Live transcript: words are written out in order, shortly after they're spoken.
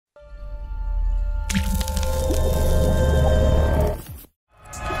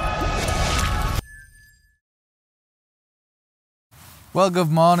Well, good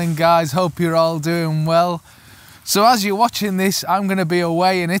morning guys, hope you're all doing well. So as you're watching this, I'm going to be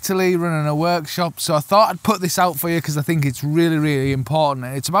away in Italy running a workshop, so I thought I'd put this out for you because I think it's really important.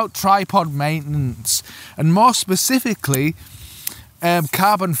 It's about tripod maintenance, and more specifically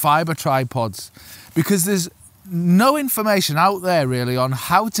carbon fibre tripods, because there's no information out there really on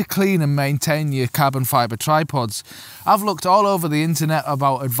how to clean and maintain your carbon fibre tripods. I've looked all over the internet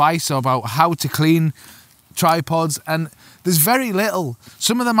about advice about how to clean tripods, and there's very little.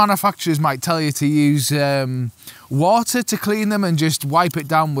 Some of the manufacturers might tell you to use water to clean them and just wipe it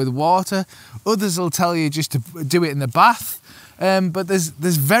down with water. Others will tell you just to do it in the bath. But there's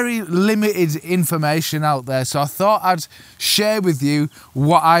very limited information out there, so I thought I'd share with you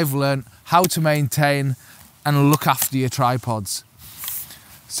what I've learned, how to maintain and look after your tripods.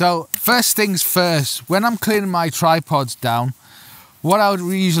 So first things first, when I'm cleaning my tripods down, what I would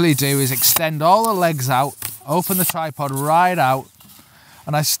usually do is extend all the legs out, open the tripod right out,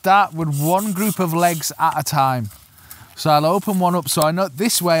 and I start with one group of legs at a time. So I'll open one up, so I know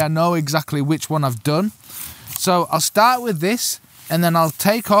this way I know exactly which one I've done. So I'll start with this, and then I'll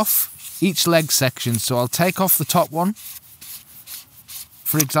take off each leg section. So I'll take off the top one,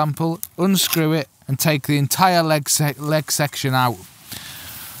 for example, unscrew it, and take the entire leg section out.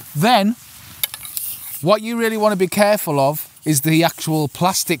 Then, what you really want to be careful of is the actual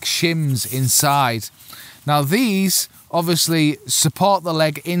plastic shims inside. Now these obviously support the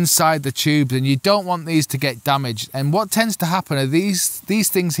leg inside the tube, and you don't want these to get damaged. And what tends to happen are these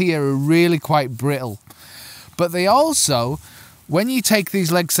things here are really quite brittle. But they also, when you take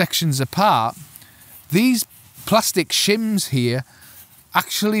these leg sections apart, these plastic shims here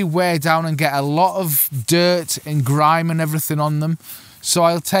actually wear down and get a lot of dirt and grime and everything on them. So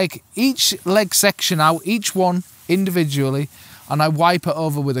I'll take each leg section out, each one individually, and I wipe it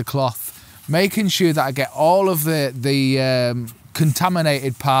over with a cloth, making sure that I get all of the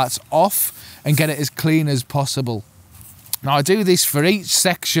contaminated parts off and get it as clean as possible. Now I do this for each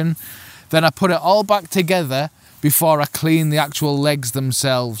section, then I put it all back together before I clean the actual legs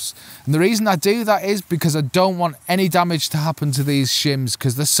themselves. And the reason I do that is because I don't want any damage to happen to these shims,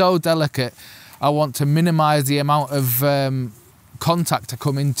 because they're so delicate. I want to minimise the amount of contact I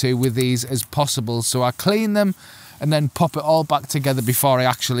come into with these as possible. So I clean them and then pop it all back together before I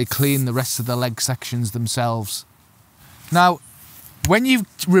actually clean the rest of the leg sections themselves. Now, when you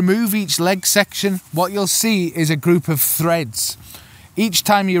remove each leg section, what you'll see is a group of threads. Each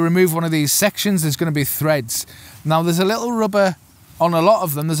time you remove one of these sections, there's going to be threads. Now there's a little rubber, on a lot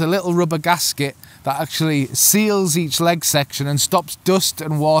of them, there's a little rubber gasket that actually seals each leg section and stops dust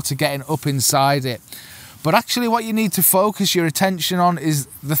and water getting up inside it. But actually what you need to focus your attention on is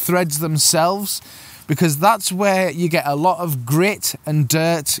the threads themselves, because that's where you get a lot of grit and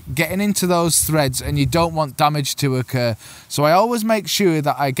dirt getting into those threads, and you don't want damage to occur. So I always make sure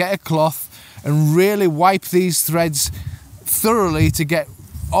that I get a cloth and really wipe these threads thoroughly to get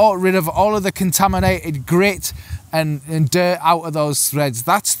rid of all of the contaminated grit and dirt out of those threads.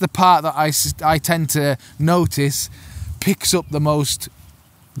 That's the part that I tend to notice picks up the most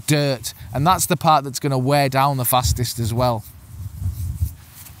dirt, and that's the part that's going to wear down the fastest as well.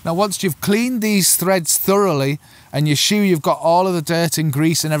 Now once you've cleaned these threads thoroughly and you're sure you've got all of the dirt and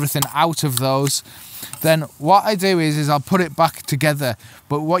grease and everything out of those, then what I do is I'll put it back together.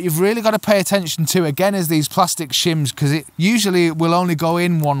 But what you've really got to pay attention to again is these plastic shims, because it usually will only go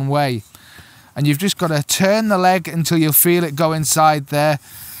in one way. And you've just got to turn the leg until you feel it go inside there,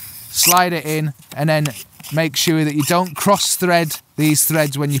 slide it in, and then make sure that you don't cross thread these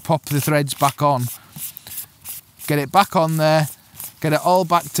threads when you pop the threads back on. Get it back on there, get it all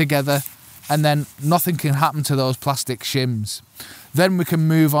back together, and then nothing can happen to those plastic shims. Then we can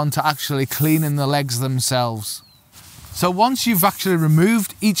move on to actually cleaning the legs themselves. So once you've actually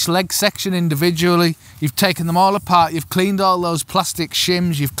removed each leg section individually, you've taken them all apart, you've cleaned all those plastic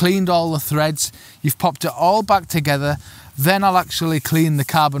shims, you've cleaned all the threads, you've popped it all back together, then I'll actually clean the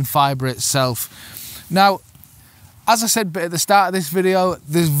carbon fibre itself. Now, as I said at the start of this video,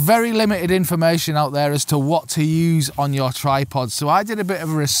 there's very limited information out there as to what to use on your tripod. So I did a bit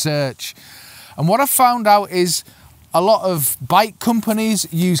of research, and what I found out is a lot of bike companies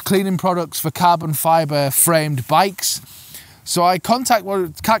use cleaning products for carbon fibre framed bikes. So I contacted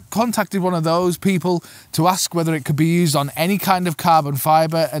one of those people to ask whether it could be used on any kind of carbon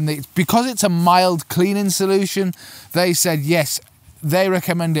fibre, and because it's a mild cleaning solution, they said yes, they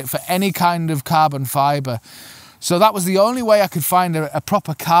recommend it for any kind of carbon fibre. So that was the only way I could find a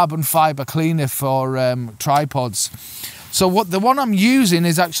proper carbon fibre cleaner for tripods. So the one I'm using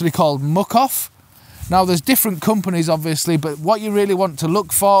is actually called Muck Off. Now there's different companies obviously, but what you really want to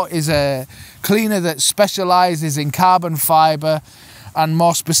look for is a cleaner that specialises in carbon fibre and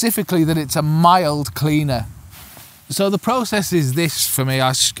more specifically that it's a mild cleaner. So the process is this for me.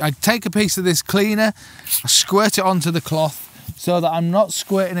 I take a piece of this cleaner, I squirt it onto the cloth so that I'm not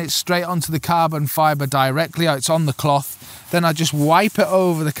squirting it straight onto the carbon fibre directly, it's on the cloth. Then I just wipe it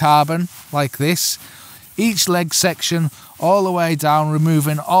over the carbon like this, each leg section all the way down,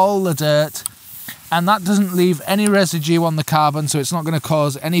 removing all the dirt, and that doesn't leave any residue on the carbon, so it's not going to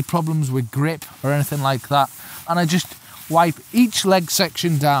cause any problems with grip or anything like that. And I just wipe each leg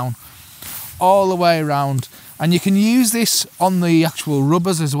section down all the way around. And you can use this on the actual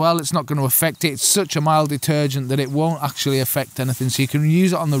rubbers as well. It's not going to affect it. It's such a mild detergent that it won't actually affect anything. So you can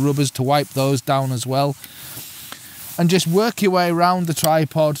use it on the rubbers to wipe those down as well. And just work your way around the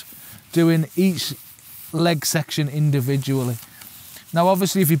tripod, doing each leg section individually. Now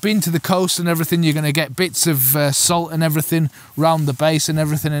obviously if you've been to the coast and everything, you're going to get bits of salt and everything around the base and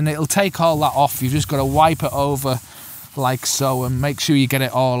everything, and it'll take all that off. You've just got to wipe it over like so and make sure you get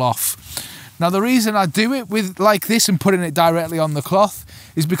it all off. Now the reason I do it with like this and putting it directly on the cloth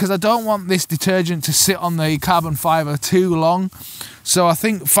is because I don't want this detergent to sit on the carbon fibre too long. So I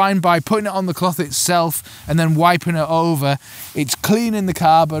think fine by putting it on the cloth itself and then wiping it over, it's cleaning the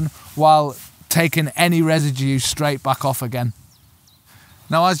carbon while taking any residue straight back off again.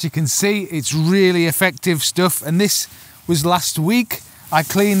 Now as you can see, it's really effective stuff, and this was last week. I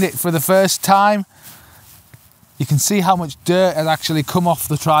cleaned it for the first time. You can see how much dirt has actually come off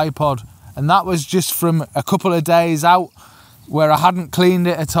the tripod. And that was just from a couple of days out where I hadn't cleaned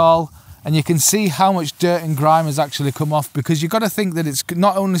it at all. And you can see how much dirt and grime has actually come off, because you've got to think that it's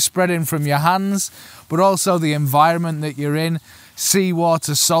not only spreading from your hands, but also the environment that you're in.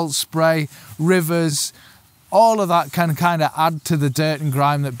 Seawater, salt spray, rivers, all of that can kind of add to the dirt and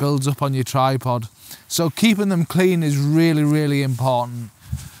grime that builds up on your tripod. So keeping them clean is really, really important.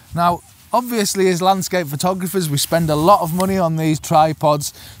 Now, obviously, as landscape photographers, we spend a lot of money on these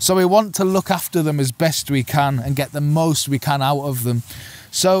tripods, so we want to look after them as best we can and get the most we can out of them.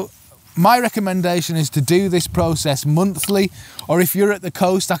 So my recommendation is to do this process monthly, or if you're at the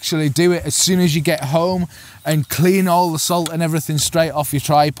coast, actually do it as soon as you get home and clean all the salt and everything straight off your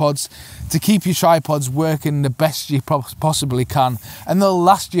tripods to keep your tripods working the best you possibly can, and they'll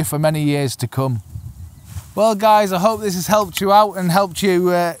last you for many years to come. Well guys, I hope this has helped you out and helped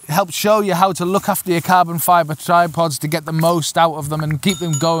show you how to look after your carbon fibre tripods to get the most out of them and keep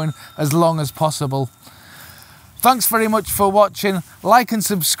them going as long as possible. Thanks very much for watching, like and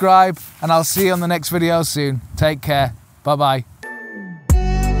subscribe, and I'll see you on the next video soon. Take care, bye bye.